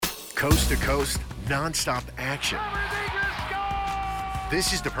Coast-to-coast, nonstop action.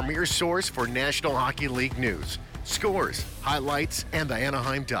 This is the premier source for National Hockey League news, scores, highlights, and the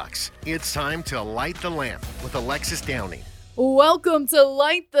Anaheim Ducks. It's time to light the lamp with Alexis Downie. Welcome to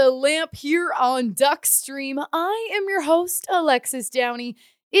Light the Lamp here on Duck Stream. I am your host, Alexis Downie.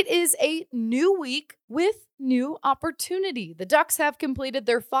 It is a new week with new opportunity. The Ducks have completed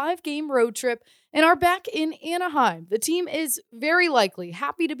their 5-game road trip and are back in Anaheim. The team is very likely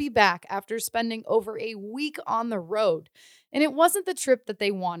happy to be back after spending over a week on the road. And it wasn't the trip that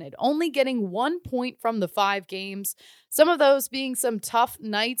they wanted, only getting 1 point from the 5 games, some of those being some tough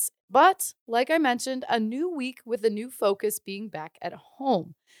nights. But, like I mentioned, a new week with a new focus being back at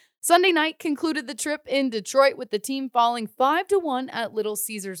home. Sunday night concluded the trip in Detroit with the team falling 5-1 at Little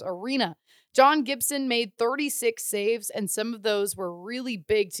Caesars Arena. John Gibson made 36 saves, and some of those were really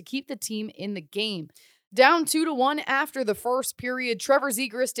big to keep the team in the game. Down 2-1 after the first period, Trevor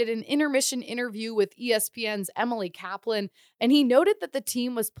Zegras did an intermission interview with ESPN's Emily Kaplan, and he noted that the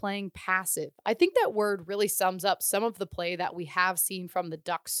team was playing passive. I think that word really sums up some of the play that we have seen from the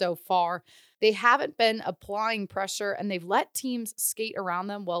Ducks so far. They haven't been applying pressure, and they've let teams skate around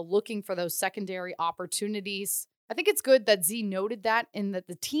them while looking for those secondary opportunities. I think it's good that Z noted that and that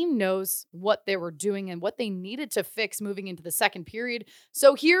the team knows what they were doing and what they needed to fix moving into the second period.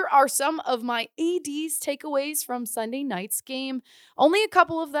 So here are some of my AD's takeaways from Sunday night's game. Only a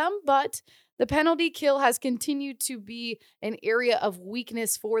couple of them, but the penalty kill has continued to be an area of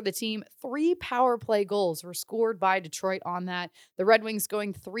weakness for the team. 3 power play goals were scored by Detroit on that. The Red Wings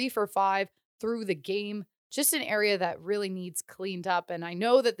going 3 for 5 through the game. Just an area that really needs cleaned up. And I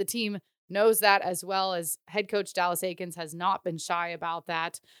know that the team knows that, as well as head coach Dallas Eakins has not been shy about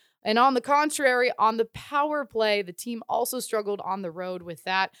that. And on the contrary, on the power play, the team also struggled on the road with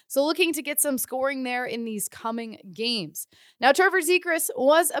that. So looking to get some scoring there in these coming games. Now, Trevor Zegras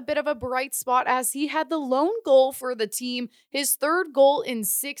was a bit of a bright spot as he had the lone goal for the team, his 3rd goal in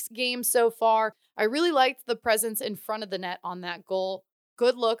 6 games so far. I really liked the presence in front of the net on that goal.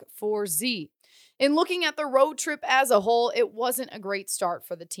 Good look for Z. In looking at the road trip as a whole, it wasn't a great start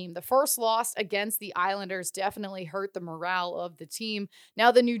for the team. The first loss against the Islanders definitely hurt the morale of the team.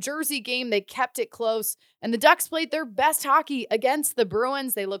 Now, the New Jersey game, they kept it close, and the Ducks played their best hockey against the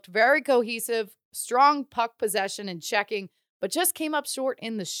Bruins. They looked very cohesive, strong puck possession and checking, but just came up short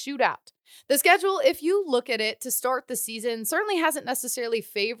in the shootout. The schedule, if you look at it to start the season, certainly hasn't necessarily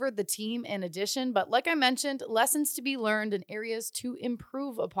favored the team in addition, but like I mentioned, lessons to be learned and areas to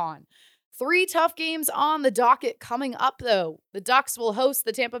improve upon. 3 tough games on the docket coming up, though. The Ducks will host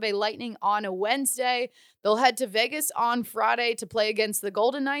the Tampa Bay Lightning on a Wednesday. They'll head to Vegas on Friday to play against the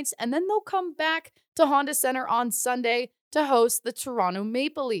Golden Knights, and then they'll come back to Honda Center on Sunday to host the Toronto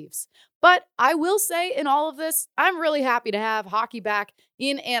Maple Leafs. But I will say in all of this, I'm really happy to have hockey back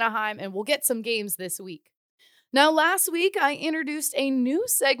in Anaheim, and we'll get some games this week. Now, last week, I introduced a new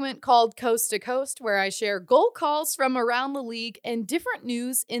segment called Coast to Coast, where I share goal calls from around the league and different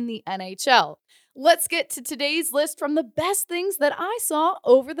news in the NHL. Let's get to today's list from the best things that I saw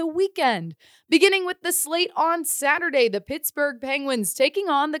over the weekend. Beginning with the slate on Saturday, the Pittsburgh Penguins taking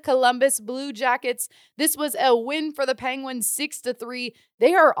on the Columbus Blue Jackets. This was a win for the Penguins, 6-3.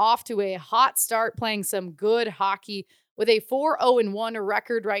 They are off to a hot start, playing some good hockey with a 4-0-1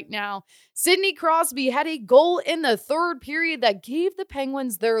 record right now. Sidney Crosby had a goal in the 3rd period that gave the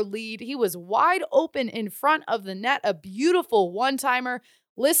Penguins their lead. He was wide open in front of the net, a beautiful one-timer.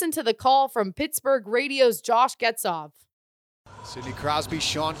 Listen to the call from Pittsburgh Radio's Josh Getzov. Sidney Crosby,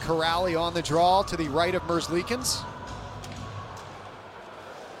 Sean Corrali on the draw to the right of Merzlikins.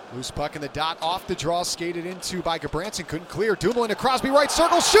 Loose puck in the dot, off the draw, skated into by Gabranson, couldn't clear. Dumoulin to Crosby, right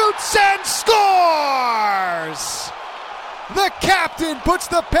circle, shoots and scores! The captain puts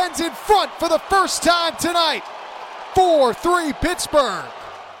the Pens in front for the first time tonight. 4-3 Pittsburgh.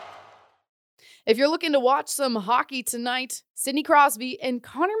 If you're looking to watch some hockey tonight, Sidney Crosby and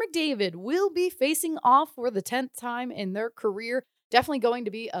Connor McDavid will be facing off for the 10th time in their career. Definitely going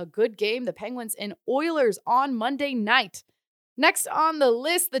to be a good game. The Penguins and Oilers on Monday night. Next on the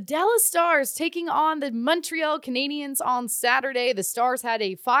list, the Dallas Stars taking on the Montreal Canadiens on Saturday. The Stars had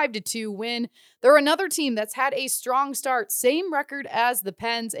a 5-2 win. They're another team that's had a strong start. Same record as the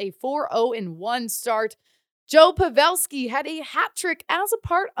Pens, a 4-0-1 start. Joe Pavelski had a hat trick as a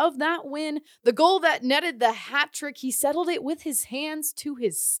part of that win. The goal that netted the hat trick, he settled it with his hands to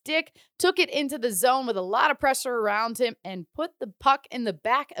his stick, took it into the zone with a lot of pressure around him, and put the puck in the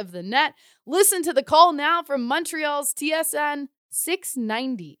back of the net. Listen to the call now from Montreal's TSN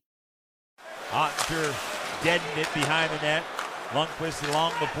 690. Ottinger deadened it behind the net. Lundqvist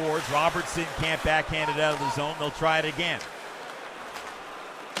along the boards. Robertson can't backhand it out of the zone. They'll try it again.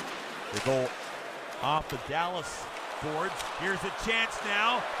 The goal off the Dallas boards. Here's a chance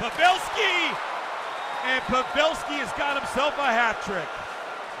now. Pavelski! And Pavelski has got himself a hat trick.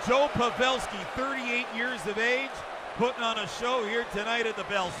 Joe Pavelski, 38 years of age, putting on a show here tonight at the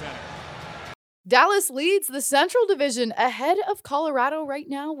Bell Center. Dallas leads the Central Division ahead of Colorado right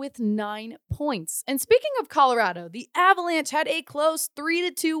now with 9 points. And speaking of Colorado, the Avalanche had a close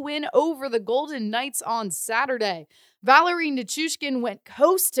 3-2 win over the Golden Knights on Saturday. Valeri Nichushkin went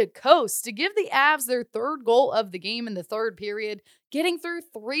coast to coast to give the Avs their third goal of the game in the third period, getting through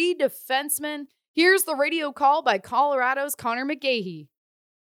 3 defensemen. Here's the radio call by Colorado's Connor McGahey.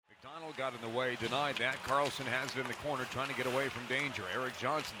 McDonald got in the way, denied that. Carlson has it in the corner, trying to get away from danger. Eric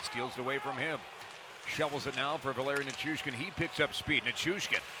Johnson steals it away from him. Shovels it now for Valeri Nichushkin. He picks up speed.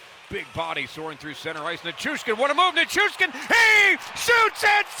 Nichushkin, big body soaring through center ice. Nichushkin, what a move. Nichushkin, he shoots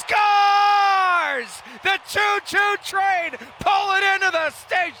and scores! The 2-2 trade, pull it into the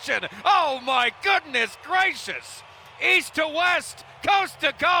station. Oh my goodness gracious. East to west, coast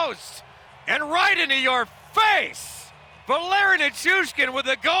to coast, and right into your face. Valeri Nichushkin with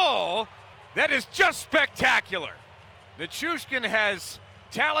a goal that is just spectacular. Nichushkin has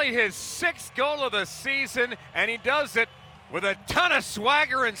tallied his 6th goal of the season, and he does it with a ton of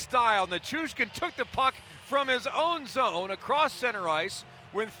swagger and style. Nichushkin took the puck from his own zone across center ice,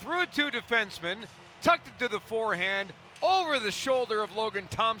 went through 2 defensemen, tucked it to the forehand, over the shoulder of Logan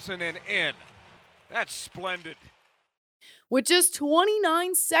Thompson and in. That's splendid. With just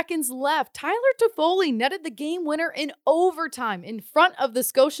 29 seconds left, Tyler Toffoli netted the game winner in overtime in front of the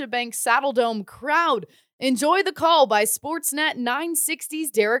Scotiabank Saddledome crowd. Enjoy the call by Sportsnet 960's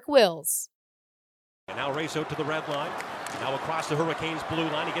Derek Wills. And now race out to the red line. Now across the Hurricanes' blue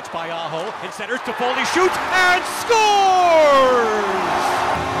line. He gets by Aho and centers. Toffoli shoots and scores!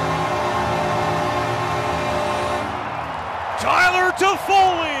 Tyler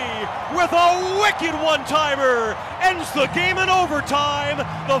Toffoli with a wicked one-timer ends the game in overtime.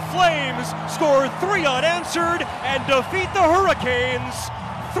 The Flames score 3 unanswered and defeat the Hurricanes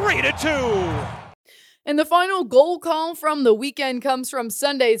 3-2. And the final goal call from the weekend comes from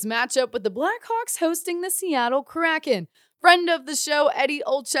Sunday's matchup with the Blackhawks hosting the Seattle Kraken. Friend of the show, Eddie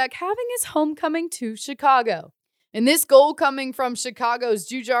Olczyk, having his homecoming to Chicago. And this goal coming from Chicago's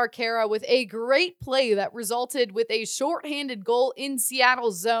Jujhar Khaira with a great play that resulted with a shorthanded goal in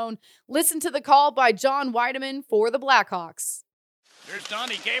Seattle's zone. Listen to the call by John Weideman for the Blackhawks. Here's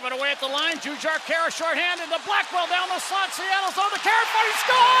Dundee, gave it away at the line. Jujhar Khaira shorthanded. The Blackwell down the slot. Seattle's on the carrot, but he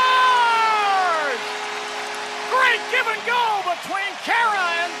scores! Great give and go between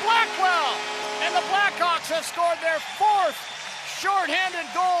Khaira and Blackwell. And the Blackhawks have scored their 4th shorthanded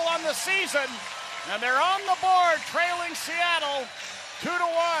goal on the season. And they're on the board, trailing Seattle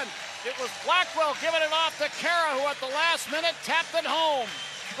 2-1. It was Blackwell giving it off to Khaira, who at the last minute tapped it home.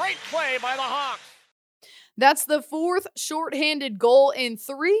 Great play by the Hawks. That's the 4th shorthanded goal in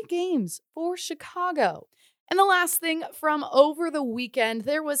 3 games for Chicago. And the last thing from over the weekend,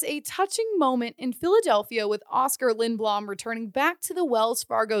 there was a touching moment in Philadelphia with Oscar Lindblom returning back to the Wells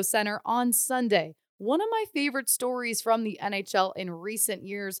Fargo Center on Sunday. One of my favorite stories from the NHL in recent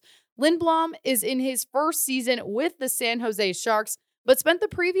years. Lindblom is in his first season with the San Jose Sharks, but spent the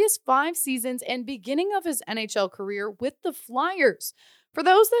previous 5 seasons and beginning of his NHL career with the Flyers. For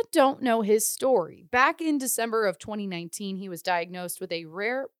those that don't know his story, back in December of 2019, he was diagnosed with a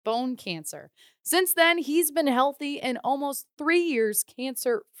rare bone cancer. Since then, he's been healthy and almost 3 years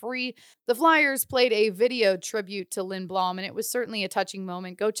cancer-free. The Flyers played a video tribute to Lindblom, and it was certainly a touching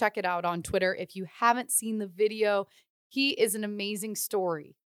moment. Go check it out on Twitter if you haven't seen the video. He is an amazing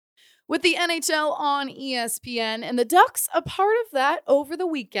story. With the NHL on ESPN and the Ducks a part of that over the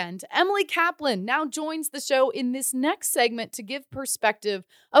weekend, Emily Kaplan now joins the show in this next segment to give perspective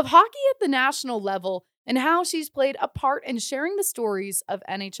of hockey at the national level and how she's played a part in sharing the stories of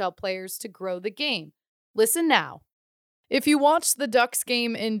NHL players to grow the game. Listen now. If you watched the Ducks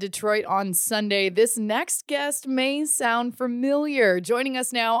game in Detroit on Sunday, this next guest may sound familiar. Joining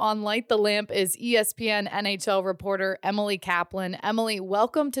us now on Light the Lamp is ESPN NHL reporter Emily Kaplan. Emily,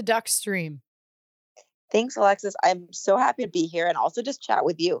 welcome to Duckstream. Thanks, Alexis. I'm so happy to be here and also just chat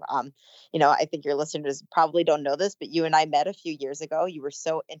with you. I think your listeners probably don't know this, but you and I met a few years ago. You were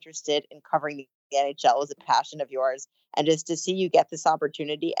so interested in covering the NHL. It was a passion of yours. And just to see you get this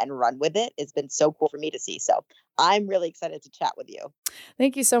opportunity and run with it, it's been so cool for me to see. So I'm really excited to chat with you.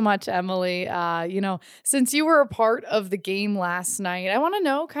 Thank you so much, Emily. Since you were a part of the game last night, I want to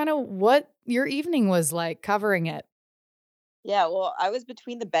know kind of what your evening was like covering it. Yeah, well, I was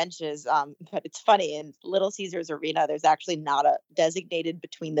between the benches, but it's funny, in Little Caesars Arena, there's actually not a designated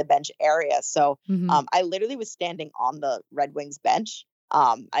between the bench area. So I literally was standing on the Red Wings bench.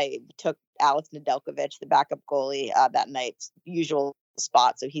 I took Alex Nedeljkovic, the backup goalie, that night's usual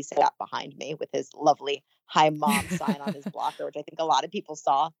spot. So he sat behind me with his lovely "Hi Mom" sign on his blocker, which I think a lot of people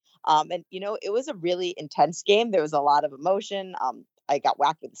saw. And, it was a really intense game. There was a lot of emotion. I got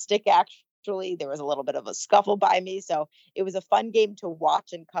whacked with a stick, actually. There was a little bit of a scuffle by me. So it was a fun game to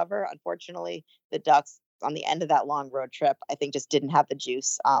watch and cover. Unfortunately, the Ducks on the end of that long road trip, I think just didn't have the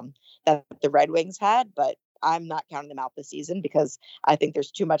juice that the Red Wings had. But I'm not counting them out this season because I think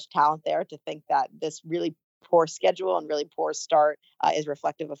there's too much talent there to think that this really poor schedule and really poor start is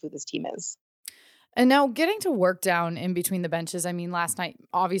reflective of who this team is. And now getting to work down in between the benches. I mean, last night,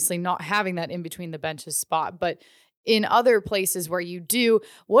 obviously not having that in between the benches spot, but in other places where you do,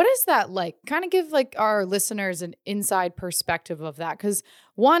 what is that like? Kind of give like our listeners an inside perspective of that. Because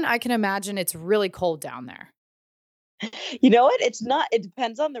one, I can imagine it's really cold down there. You know what? It's not. It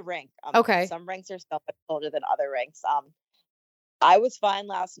depends on the rink. Okay. Some rinks are so much colder than other rinks. I was fine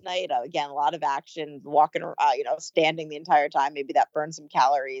last night. Again, a lot of action, walking, standing the entire time. Maybe that burned some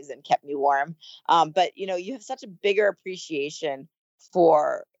calories and kept me warm. But you have such a bigger appreciation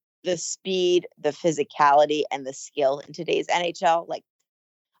for the speed, the physicality, and the skill in today's NHL. Like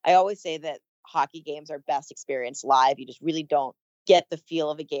I always say that hockey games are best experienced live. You just really don't get the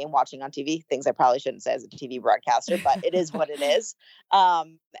feel of a game watching on TV. Things I probably shouldn't say as a TV broadcaster, but it is what it is.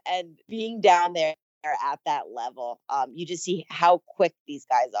 And being down there at that level, you just see how quick these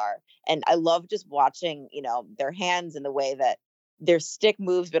guys are. And I love just watching, their hands and the way that their stick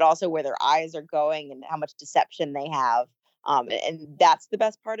moves, but also where their eyes are going and how much deception they have. And that's the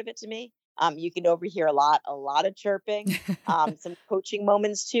best part of it to me. You can overhear a lot of chirping, some coaching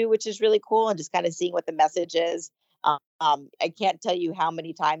moments too, which is really cool. And just kind of seeing what the message is. I can't tell you how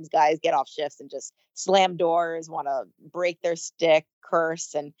many times guys get off shifts and just slam doors, want to break their stick,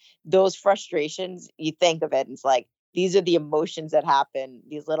 curse, and those frustrations, you think of it, and it's like, these are the emotions that happen,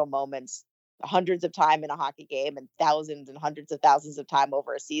 these little moments, hundreds of time in a hockey game and thousands and hundreds of thousands of time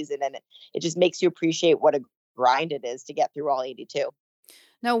over a season. And it just makes you appreciate what a grind it is to get through all 82.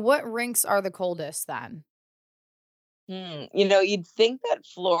 Now, what rinks are the coldest then? You'd think that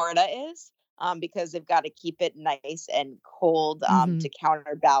Florida is. Because they've got to keep it nice and cold to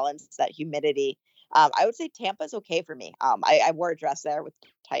counterbalance that humidity. I would say Tampa's okay for me. I wore a dress there with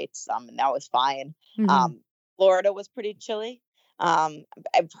tights, and that was fine. Florida was pretty chilly.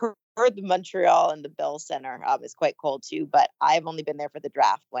 I've heard the Montreal and the Bell Center is quite cold too, but I've only been there for the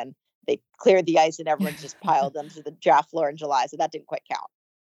draft when they cleared the ice and everyone just piled onto the draft floor in July, so that didn't quite count.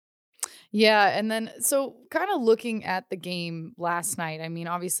 Yeah, and then so kind of looking at the game last night, I mean,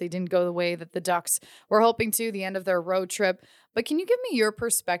 obviously it didn't go the way that the Ducks were hoping to, the end of their road trip. But can you give me your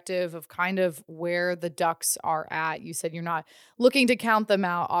perspective of kind of where the Ducks are at? You said you're not looking to count them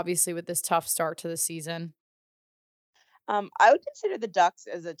out, obviously, with this tough start to the season. I would consider the Ducks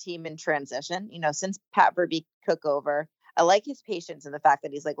as a team in transition. Since Pat Verbeek took over, I like his patience and the fact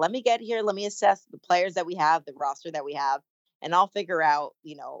that he's like, let me get here, let me assess the players that we have, the roster that we have, and I'll figure out,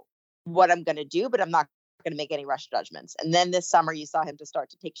 what I'm going to do, but I'm not going to make any rush judgments. And then this summer, you saw him to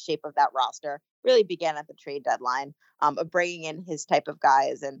start to take shape of that roster, really began at the trade deadline, of bringing in his type of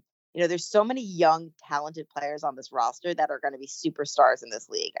guys. And, there's so many young, talented players on this roster that are going to be superstars in this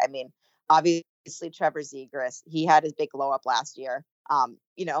league. I mean, obviously, Trevor Zegras, he had his big glow up last year.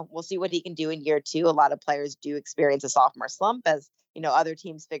 We'll see what he can do in year two. A lot of players do experience a sophomore slump as, other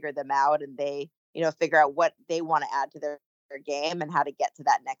teams figure them out and they, figure out what they want to add to their game and how to get to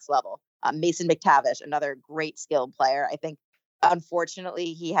that next level. Mason McTavish, another great skilled player. I think,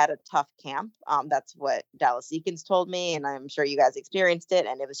 unfortunately, he had a tough camp. That's what Dallas Eakins told me, and I'm sure you guys experienced it.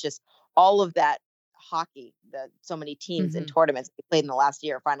 And it was just all of that hockey, so many teams and tournaments he played in the last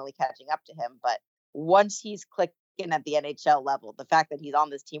year finally catching up to him. But once he's clicking at the NHL level, the fact that he's on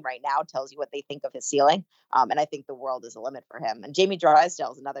this team right now tells you what they think of his ceiling. And I think the world is a limit for him. And Jamie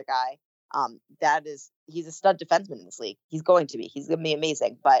Drysdale is another guy. He's a stud defenseman in this league. He's going to be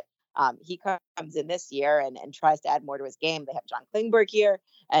amazing. But he comes in this year and tries to add more to his game. They have John Klingberg here.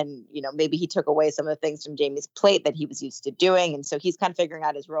 And, maybe he took away some of the things from Jamie's plate that he was used to doing. And so he's kind of figuring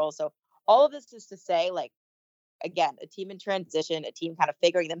out his role. So all of this is to say, like, again, a team in transition, a team kind of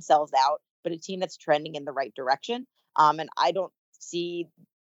figuring themselves out, but a team that's trending in the right direction. And I don't see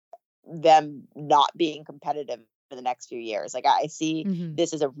them not being competitive for the next few years. Like I see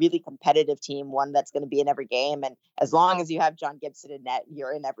this as a really competitive team, one that's going to be in every game. And as long as you have John Gibson in net,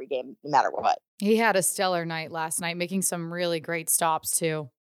 you're in every game, no matter what. He had a stellar night last night, making some really great stops too.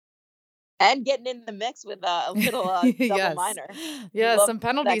 And getting in the mix with a little double minor. Yeah, some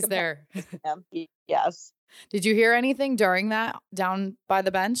penalties there. Yes. Did you hear anything during that down by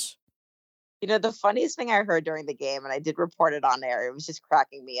the bench? The funniest thing I heard during the game, and I did report it on air, it was just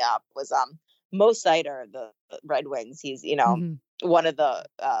cracking me up, was Mo Sider, the Red Wings. He's, Mhm. one of the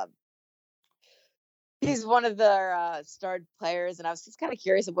he's one of their starred players, and I was just kind of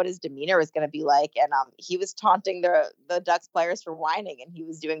curious of what his demeanor was going to be like. And he was taunting the Ducks players for whining, and he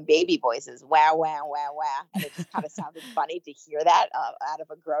was doing baby voices, wow, wow, wow, wow, and it just kind of sounded funny to hear that out of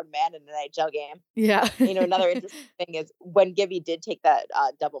a grown man in an NHL game. Yeah. Another interesting thing is when Gibby did take that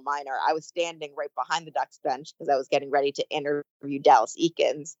double minor, I was standing right behind the Ducks bench because I was getting ready to interview Dallas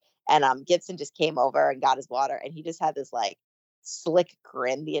Eakins, and Gibson just came over and got his water, and he just had this like slick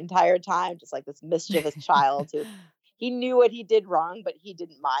grin the entire time, just like this mischievous child who he knew what he did wrong, but he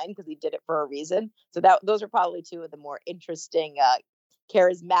didn't mind because he did it for a reason. So those are probably two of the more interesting,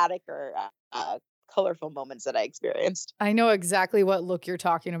 charismatic or colorful moments that I experienced. I know exactly what look you're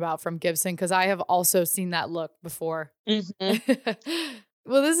talking about from Gibson because I have also seen that look before. Mm-hmm.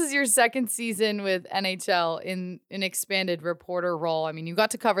 Well, this is your second season with NHL in an expanded reporter role. I mean, you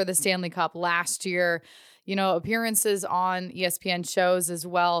got to cover the Stanley Cup last year, appearances on ESPN shows as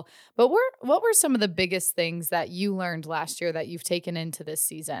well. But what were some of the biggest things that you learned last year that you've taken into this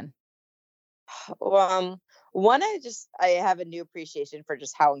season? One, I have a new appreciation for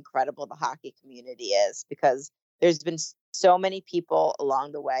just how incredible the hockey community is because there's been so many people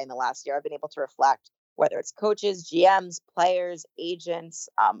along the way in the last year. I've been able to reflect whether it's coaches, GMs, players, agents,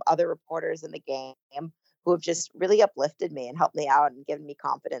 other reporters in the game who have just really uplifted me and helped me out and given me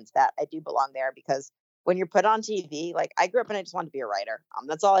confidence that I do belong there. Because when you're put on TV, like I grew up and I just wanted to be a writer.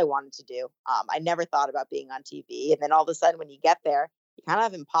 That's all I wanted to do. I never thought about being on TV. And then all of a sudden, when you get there, you kind of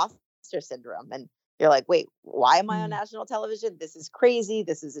have imposter syndrome. And you're like, wait, why am I on Mm. national television? This is crazy.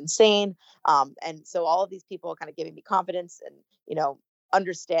 This is insane. And so all of these people are kind of giving me confidence and,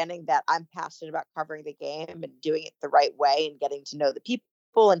 understanding that I'm passionate about covering the game and doing it the right way and getting to know the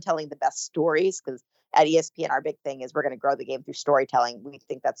people and telling the best stories. Because at ESPN, our big thing is we're going to grow the game through storytelling. We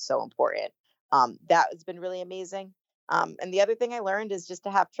think that's so important. That has been really amazing. And the other thing I learned is just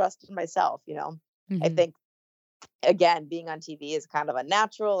to have trust in myself. I Mhm. think again, being on TV is kind of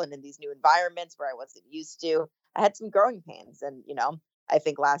unnatural and in these new environments where I wasn't used to, I had some growing pains. And, I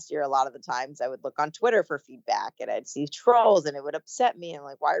think last year, a lot of the times I would look on Twitter for feedback and I'd see trolls and it would upset me. And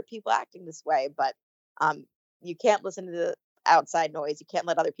like, why are people acting this way? But um, you can't listen to the outside noise. You can't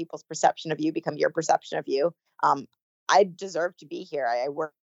let other people's perception of you become your perception of you. Um, I deserve to be here. I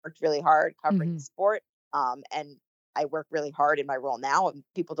worked really hard covering the Mhm. sport. And I work really hard in my role now, and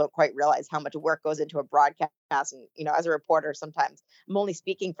people don't quite realize how much work goes into a broadcast. And as a reporter, sometimes I'm only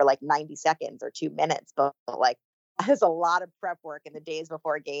speaking for like 90 seconds or 2 minutes, but like there's a lot of prep work in the days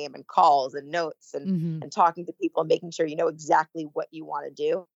before a game and calls and notes and Mhm. talking to people and making sure you know exactly what you want to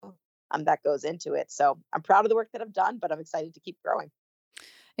do. That goes into it. So I'm proud of the work that I've done, but I'm excited to keep growing.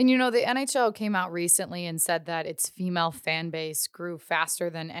 And the NHL came out recently and said that its female fan base grew faster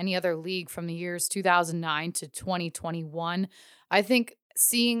than any other league from the years 2009 to 2021. I think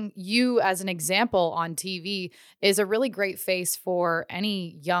seeing you as an example on TV is a really great face for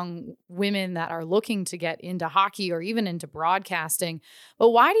any young women that are looking to get into hockey or even into broadcasting.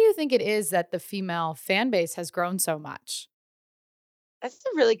 But why do you think it is that the female fan base has grown so much? That's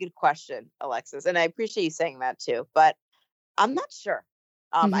a really good question, Alexis. And I appreciate you saying that too. But I'm not sure.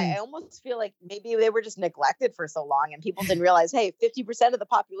 I Mhm. almost feel like maybe they were just neglected for so long and people didn't realize, hey, 50% of the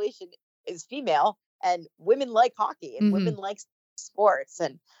population is female and women like hockey and women Mhm. like sports.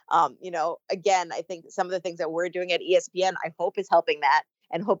 And, again, I think some of the things that we're doing at ESPN, I hope is helping that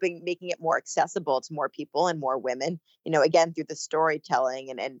and making it more accessible to more people and more women, again, through the storytelling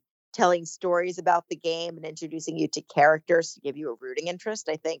and telling stories about the game and introducing you to characters to give you a rooting interest.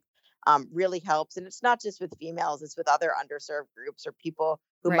 I think really helps. And it's not just with females, it's with other underserved groups or people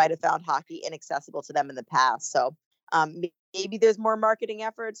who Right. might have found hockey inaccessible to them in the past. So maybe there's more marketing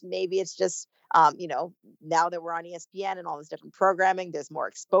efforts. Maybe it's just, now that we're on ESPN and all this different programming, there's more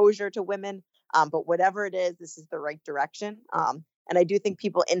exposure to women. But whatever it is, this is the right direction. And I do think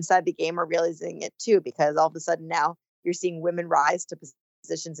people inside the game are realizing it too, because all of a sudden now you're seeing women rise to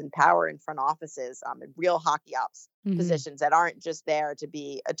positions in power in front offices and real hockey ops Mhm. positions that aren't just there to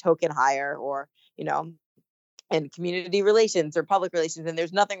be a token hire or, in community relations or public relations. And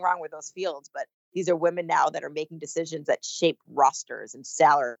there's nothing wrong with those fields, but these are women now that are making decisions that shape rosters and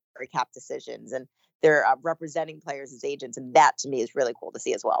salary cap decisions. And they're representing players as agents. And that to me is really cool to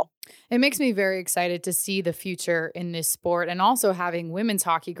see as well. It makes me very excited to see the future in this sport and also having women's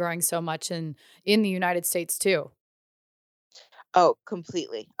hockey growing so much in the United States too. Oh,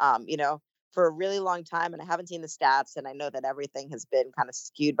 completely. For a really long time, and I haven't seen the stats, and I know that everything has been kind of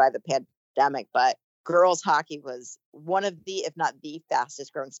skewed by the pandemic, but girls hockey was one of the, if not the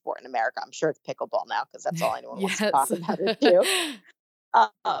fastest growing sport in America. I'm sure it's pickleball now because that's all anyone wants to talk Yes. about it too.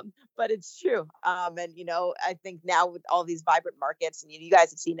 But it's true. And I think now with all these vibrant markets, and you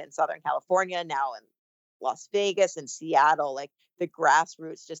guys have seen it in Southern California, now in Las Vegas and Seattle, like the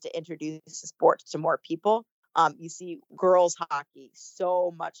grassroots, just to introduce the sport to more people. You see girls hockey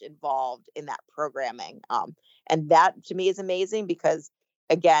so much involved in that programming. And that to me is amazing because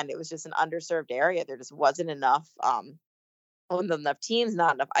again, it was just an underserved area. There just wasn't enough teams,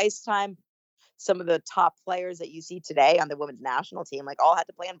 not enough ice time. Some of the top players that you see today on the women's national team, like all had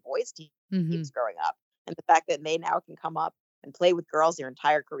to play on boys teams growing up. And the fact that they now can come up and play with girls their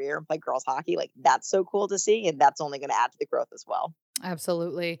entire career and play girls hockey, like that's so cool to see. And that's only going to add to the growth as well.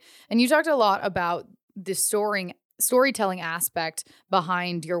 Absolutely. And you talked a lot about the storytelling aspect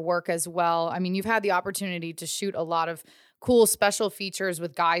behind your work as well. I mean, you've had the opportunity to shoot a lot of cool special features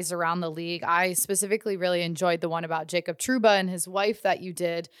with guys around the league. I specifically really enjoyed the one about Jacob Trouba and his wife that you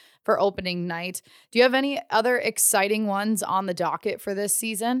did for opening night. Do you have any other exciting ones on the docket for this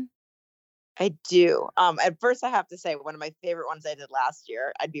season? I do. At first, I have to say one of my favorite ones I did last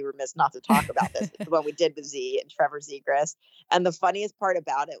year. I'd be remiss not to talk about this. It's the one we did with Z and Trevor Zegras. And the funniest part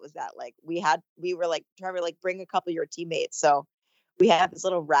about it was that we were like, Trevor, like bring a couple of your teammates. So we had this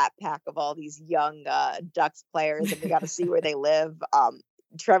little rat pack of all these young Ducks players, and we got to see where they live.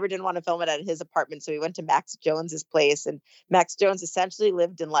 Trevor didn't want to film it at his apartment, so we went to Max Jones's place, and Max Jones essentially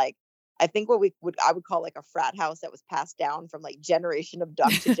lived in I think what I would call like a frat house that was passed down from like generation of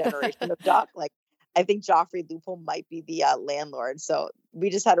Duck to generation of Duck. Like I think Joffrey Lupul might be the landlord. So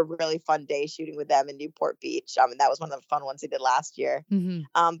we just had a really fun day shooting with them in Newport Beach. And that was one of the fun ones they did last year.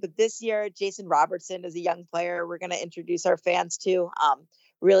 But this year, Jason Robertson is a young player we're going to introduce our fans to.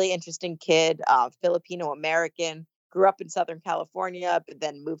 Really interesting kid, Filipino American, grew up in Southern California, but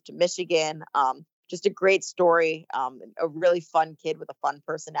then moved to Michigan. Just a great story, a really fun kid with a fun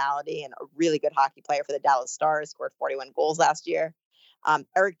personality and a really good hockey player for the Dallas Stars, scored 41 goals last year.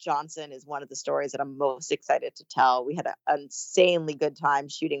 Eric Johnson is one of the stories that I'm most excited to tell. We had an insanely good time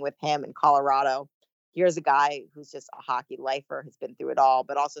shooting with him in Colorado. Here's a guy who's just a hockey lifer, has been through it all,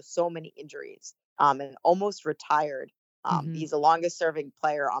 but also so many injuries and almost retired. He's the longest serving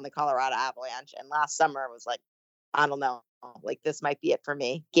player on the Colorado Avalanche. And last summer was like, I don't know, like this might be it for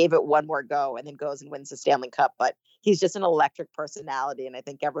me. Gave it one more go and then goes and wins the Stanley Cup. But he's just an electric personality. And I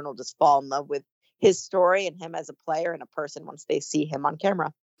think everyone will just fall in love with his story and him as a player and a person once they see him on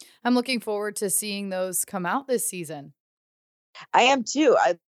camera. I'm looking forward to seeing those come out this season. I am too.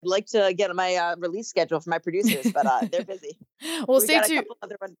 I'd like to get my release schedule for my producers, but they're busy. Well, stay tuned.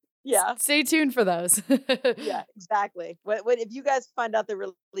 Yeah. Stay tuned for those. Yeah, exactly. What if you guys find out the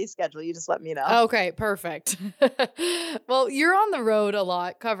release schedule, you just let me know. Okay, perfect. Well, you're on the road a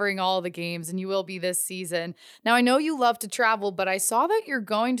lot covering all the games, and you will be this season. Now, I know you love to travel, but I saw that you're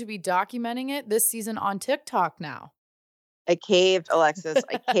going to be documenting it this season on TikTok now. I caved, Alexis.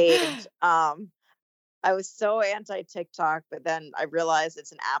 I caved. I was so anti-TikTok, but then I realized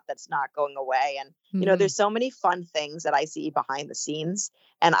it's an app that's not going away. And, there's so many fun things that I see behind the scenes.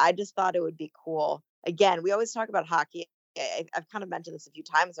 And I just thought it would be cool. Again, we always talk about hockey. I've kind of mentioned this a few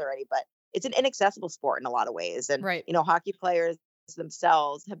times already, but it's an inaccessible sport in a lot of ways. And, right. Hockey players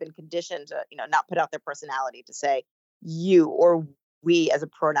themselves have been conditioned to, not put out their personality to say you or we as a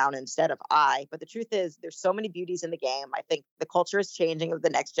pronoun instead of I. But the truth is there's so many beauties in the game. I think the culture is changing of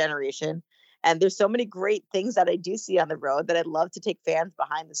the next generation. And there's so many great things that I do see on the road that I'd love to take fans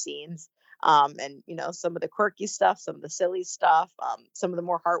behind the scenes. And, some of the quirky stuff, some of the silly stuff, some of the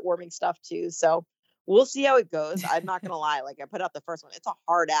more heartwarming stuff too. So we'll see how it goes. I'm not going to lie. Like I put out the first one. It's a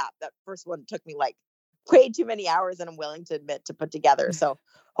hard app. That first one took me like way too many hours than I'm willing to admit to put together. So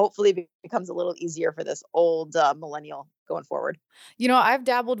hopefully it becomes a little easier for this old millennial going forward. I've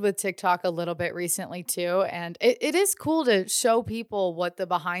dabbled with TikTok a little bit recently too. And it is cool to show people what the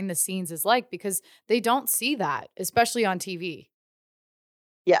behind the scenes is like because they don't see that, especially on TV.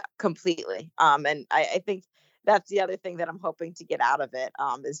 Yeah, completely. And I think that's the other thing that I'm hoping to get out of it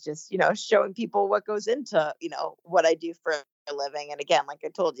is just, showing people what goes into, what I do for a living. And again, like I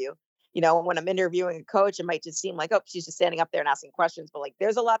told you, when I'm interviewing a coach, it might just seem like, oh, she's just standing up there and asking questions. But like,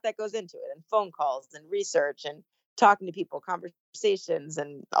 there's a lot that goes into it and phone calls and research and talking to people, conversations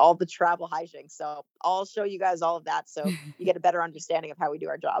and all the travel hijinks. So I'll show you guys all of that so you get a better understanding of how we do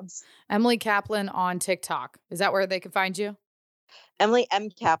our jobs. Emily Kaplan on TikTok. Is that where they can find you? Emily M.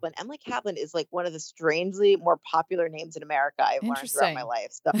 Kaplan. Emily Kaplan is like one of the strangely more popular names in America I've learned throughout my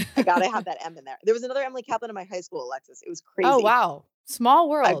life. So I got to have that M in there. There was another Emily Kaplan in my high school, Alexis. It was crazy. Oh, wow. Small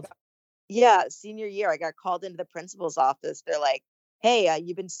world. Senior year, I got called into the principal's office. They're like, hey,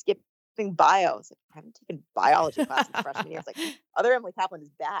 you've been skipping bio. I was like, I haven't taken biology class in freshman year. It's like, other Emily Kaplan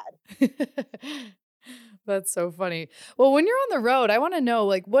is bad. That's so funny. Well, when you're on the road, I want to know,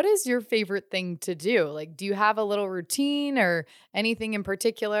 like, what is your favorite thing to do? Like, do you have a little routine or anything in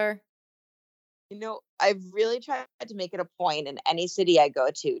particular? I've really tried to make it a point in any city I go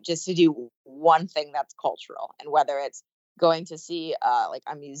to just to do one thing that's cultural. And whether it's going to see like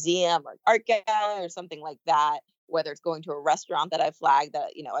a museum or art gallery or something like that, whether it's going to a restaurant that I flagged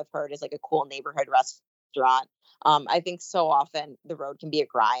that, I've heard is like a cool neighborhood restaurant. I think so often the road can be a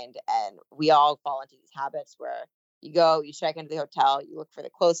grind, and we all fall into these habits where you go, you check into the hotel, you look for the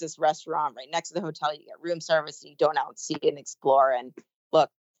closest restaurant right next to the hotel, you get room service, and you don't out see and explore. And look,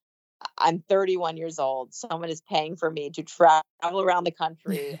 I'm 31 years old. Someone is paying for me to travel around the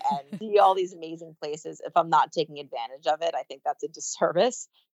country and see all these amazing places. If I'm not taking advantage of it, I think that's a disservice.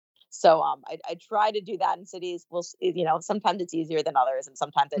 So I try to do that in cities. Sometimes it's easier than others, and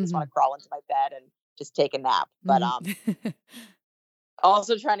sometimes I just want to crawl into my bed and just take a nap. But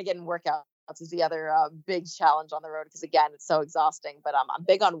also trying to get in workouts is the other big challenge on the road, because again, it's so exhausting. But I'm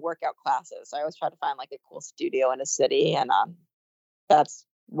big on workout classes. So I always try to find like a cool studio in a city, and that's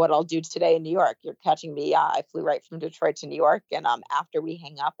what I'll do today in New York. You're catching me. I flew right from Detroit to New York, and after we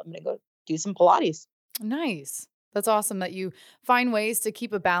hang up, I'm going to go do some Pilates. Nice. That's awesome that you find ways to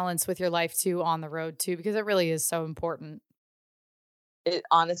keep a balance with your life too on the road too, because it really is so important. It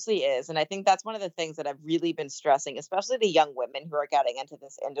honestly is. And I think that's one of the things that I've really been stressing, especially the young women who are getting into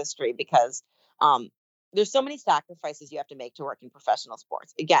this industry, because there's so many sacrifices you have to make to work in professional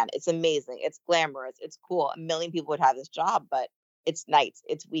sports. Again, it's amazing. It's glamorous. It's cool. A million people would have this job, but it's nights,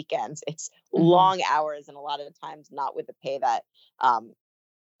 it's weekends, it's long hours, and a lot of the times not with the pay that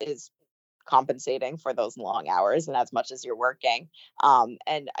is compensating for those long hours and as much as you're working.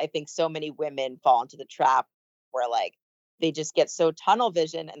 And I think so many women fall into the trap where like they just get so tunnel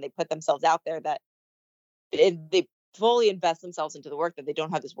vision and they put themselves out there that they fully invest themselves into the work that they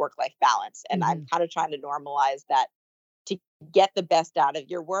don't have this work-life balance. And I'm kind of trying to normalize that to get the best out of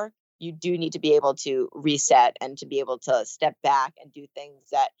your work, you do need to be able to reset and to be able to step back and do things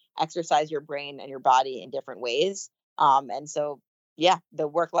that exercise your brain and your body in different ways. And so, yeah, the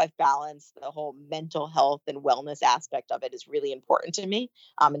work-life balance, the whole mental health and wellness aspect of it is really important to me,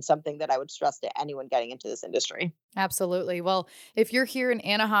 and something that I would stress to anyone getting into this industry. Absolutely. Well, if you're here in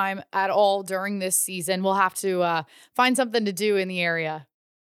Anaheim at all during this season, we'll have to find something to do in the area.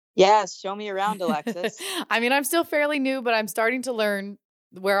 Yes, show me around, Alexis. I mean, I'm still fairly new, but I'm starting to learn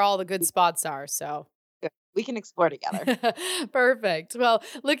where all the good spots are. So we can explore together. Perfect. Well,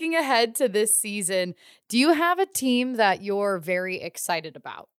 looking ahead to this season, do you have a team that you're very excited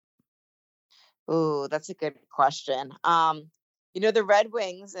about? Oh, that's a good question. The Red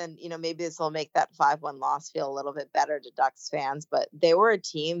Wings, and maybe this will make that 5-1 loss feel a little bit better to Ducks fans, but they were a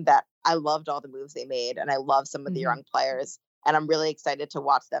team that I loved all the moves they made, and I love some of the young players, and I'm really excited to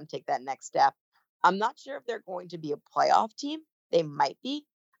watch them take that next step. I'm not sure if they're going to be a playoff team. They might be.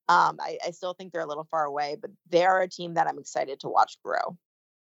 I still think they're a little far away, but they're a team that I'm excited to watch grow.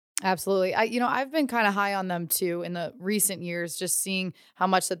 Absolutely. I've been kind of high on them too in the recent years, just seeing how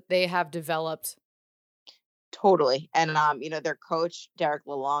much that they have developed. Totally. And, their coach, Derek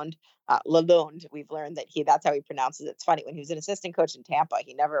Lalonde, we've learned that that's how he pronounces it. It's funny, when he was an assistant coach in Tampa,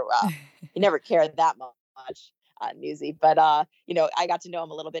 he never cared that much, Newsy. But, I got to know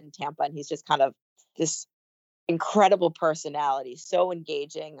him a little bit in Tampa, and he's just kind of this incredible personality, so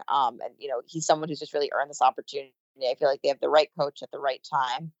engaging. And, he's someone who's just really earned this opportunity. I feel like they have the right coach at the right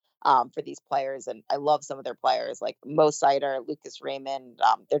time for these players. And I love some of their players like Mo Sider, Lucas Raymond.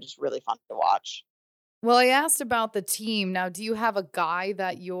 They're just really fun to watch. Well, I asked about the team. Now, do you have a guy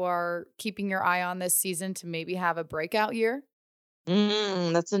that you're keeping your eye on this season to maybe have a breakout year?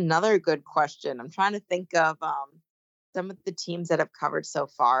 That's another good question. I'm trying to think of some of the teams that I've covered so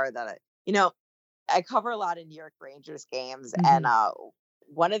far that I cover a lot of New York Rangers games, and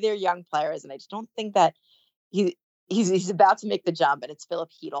one of their young players, and I just don't think that he's about to make the jump, and it's Philip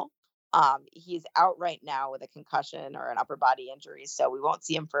Hedl. He's out right now with a concussion or an upper body injury, so we won't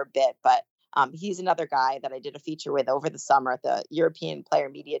see him for a bit, but he's another guy that I did a feature with over the summer at the European Player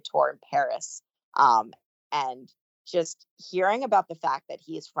Media Tour in Paris. And just hearing about the fact that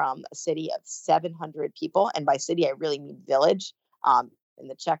he is from a city of 700 people, and by city, I really mean village, in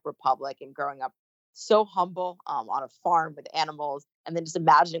the Czech Republic, and growing up so humble on a farm with animals, and then just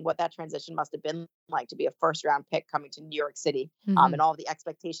imagining what that transition must have been like to be a first-round pick coming to New York City, and all the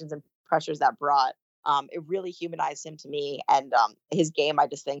expectations and pressures that brought. It really humanized him to me, and his game, I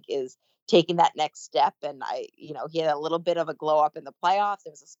just think, is taking that next step. And he had a little bit of a glow up in the playoffs. It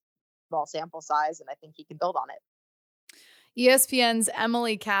was a small sample size, and I think he can build on it. ESPN's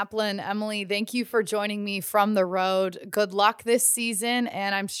Emily Kaplan. Emily, thank you for joining me from the road. Good luck this season,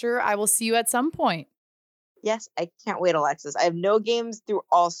 and I'm sure I will see you at some point. Yes, I can't wait, Alexis. I have no games through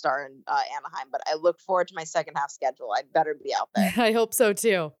All-Star in Anaheim, but I look forward to my second half schedule. I better be out there. I hope so,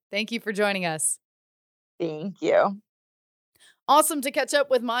 too. Thank you for joining us. Thank you. Awesome to catch up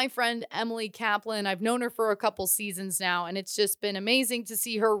with my friend Emily Kaplan. I've known her for a couple seasons now, and it's just been amazing to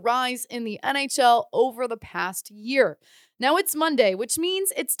see her rise in the NHL over the past year. Now it's Monday, which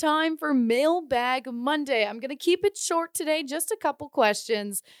means it's time for Mailbag Monday. I'm going to keep it short today, just a couple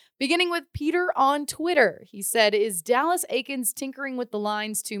questions, beginning with Peter on Twitter. He said, is Dallas Eakins tinkering with the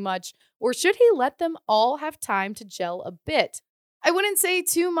lines too much, or should he let them all have time to gel a bit? I wouldn't say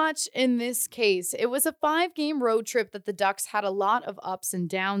too much in this case. It was a 5-game road trip that the Ducks had a lot of ups and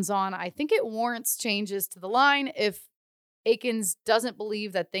downs on. I think it warrants changes to the line if Eakins doesn't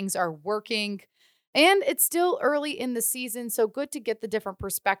believe that things are working. And it's still early in the season, so good to get the different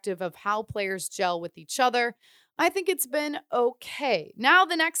perspective of how players gel with each other. I think it's been okay. Now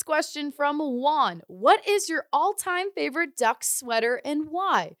the next question from Juan. What is your all-time favorite Ducks sweater and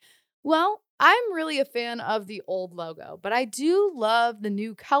why? Well, I'm really a fan of the old logo, but I do love the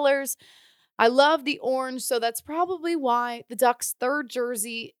new colors. I love the orange, so that's probably why the Ducks' third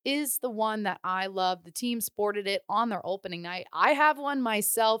jersey is the one that I love. The team sported it on their opening night. I have one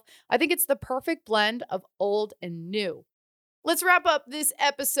myself. I think it's the perfect blend of old and new. Let's wrap up this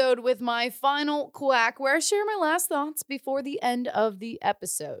episode with my final quack, where I share my last thoughts before the end of the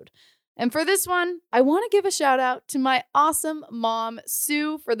episode. And for this one, I want to give a shout out to my awesome mom,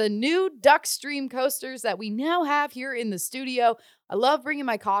 Sue, for the new Duckstream coasters that we now have here in the studio. I love bringing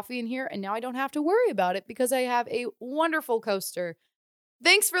my coffee in here, and now I don't have to worry about it because I have a wonderful coaster.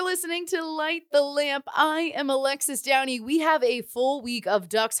 Thanks for listening to Light the Lamp. I am Alexis Downie. We have a full week of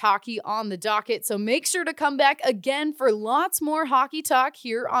Ducks hockey on the docket, so make sure to come back again for lots more hockey talk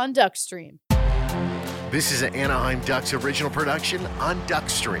here on Duckstream. This is an Anaheim Ducks original production on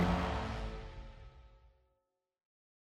Duckstream.